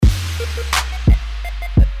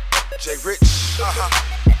J Rich.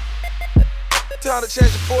 Time to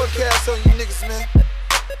change the forecast on you niggas, man.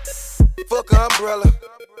 Fuck an umbrella.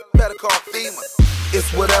 Better call FEMA.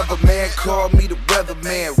 It's whatever, man. Call me the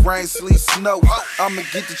Weatherman. Rain, sleet, snow. I'ma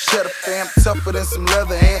get the cheddar, fam. Tougher than some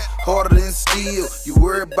leather and harder than steel. You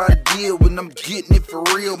worry about a deal when I'm getting it for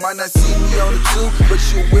real. Might not see me on the tube, but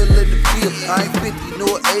you will in the field. I ain't 50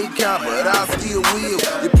 nor A count, but I still will.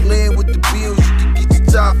 You're playing with the bills, you can get your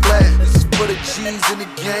top flat. This is for the G's in the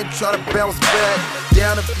game, try to bounce back.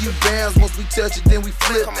 Down a few bands, once we touch it, then we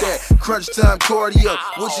flip that. Crunch time cardio,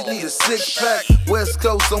 what you need, a six pack? West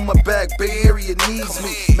Coast on my back, Bay Area needs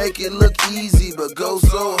me. Make it look easy, but go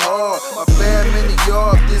so hard. My fam in the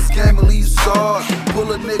yard, this game will leave scars.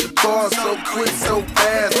 Pull a nigga car so quick, so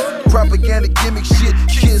fast. Propaganda gimmick shit,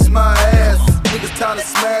 kiss my ass. Niggas time to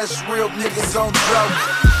smash, real niggas on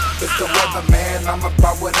drought. It's the Weatherman, I'm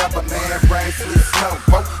about whatever, man. Rain, sleet, snow,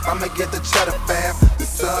 I'ma get the cheddar, fam. The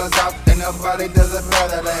sun's out and nobody does it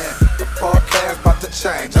better than. The forecast about to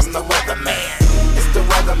change, I'm the Weatherman. It's the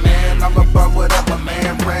Weatherman, I'm about whatever,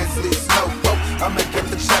 man. Rain, sleet, snow, I'ma get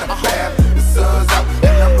the cheddar, fam. The sun's out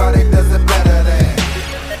and nobody does it better than.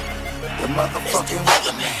 The motherfucking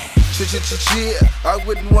Weatherman. Yeah, I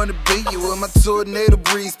wouldn't wanna be you when my tornado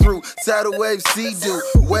breeze through. Tidal wave, sea dew,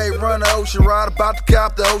 wave run the ocean ride, about to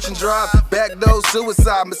cop the ocean drive. Back door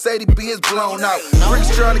suicide, Mercedes Benz blown out. Freaks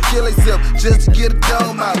trying to kill themselves just to get a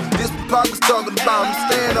dome out. This what Pac was talking about, I'm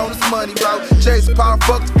staying on this money route. Chasing power,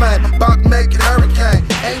 fuck the fame, about to make it hurricane.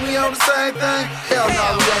 Ain't we on the same thing? Hell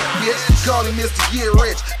no, we ain't, bitch. Call me Mr. Get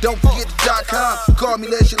Rich, don't forget the .com. Call me,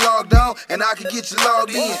 let you logged on, and I can get you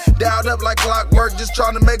logged in. Dialed up like clockwork, just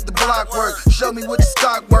trying to make the block work. Show me what your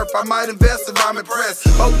stock worth, I might invest if I'm impressed.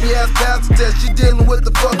 Hope you ass pass the test, you dealing with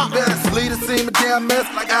the fucking best. Leader seem a damn mess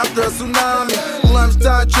like after a tsunami.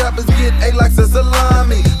 Lunchtime trappers get ate like a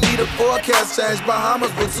salami. Need a forecast change,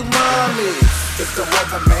 Bahamas with tsunami. It's the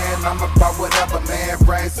Weatherman, I'm about whatever, man.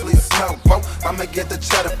 Rain, sleet, snow, I'ma get the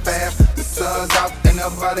cheddar, fam. The sun's out and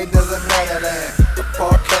nobody does it better than. The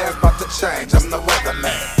forecast about to change, I'm the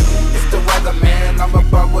Weatherman. It's the Weatherman, I'm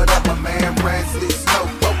about whatever, man. Rain, sleet, snow,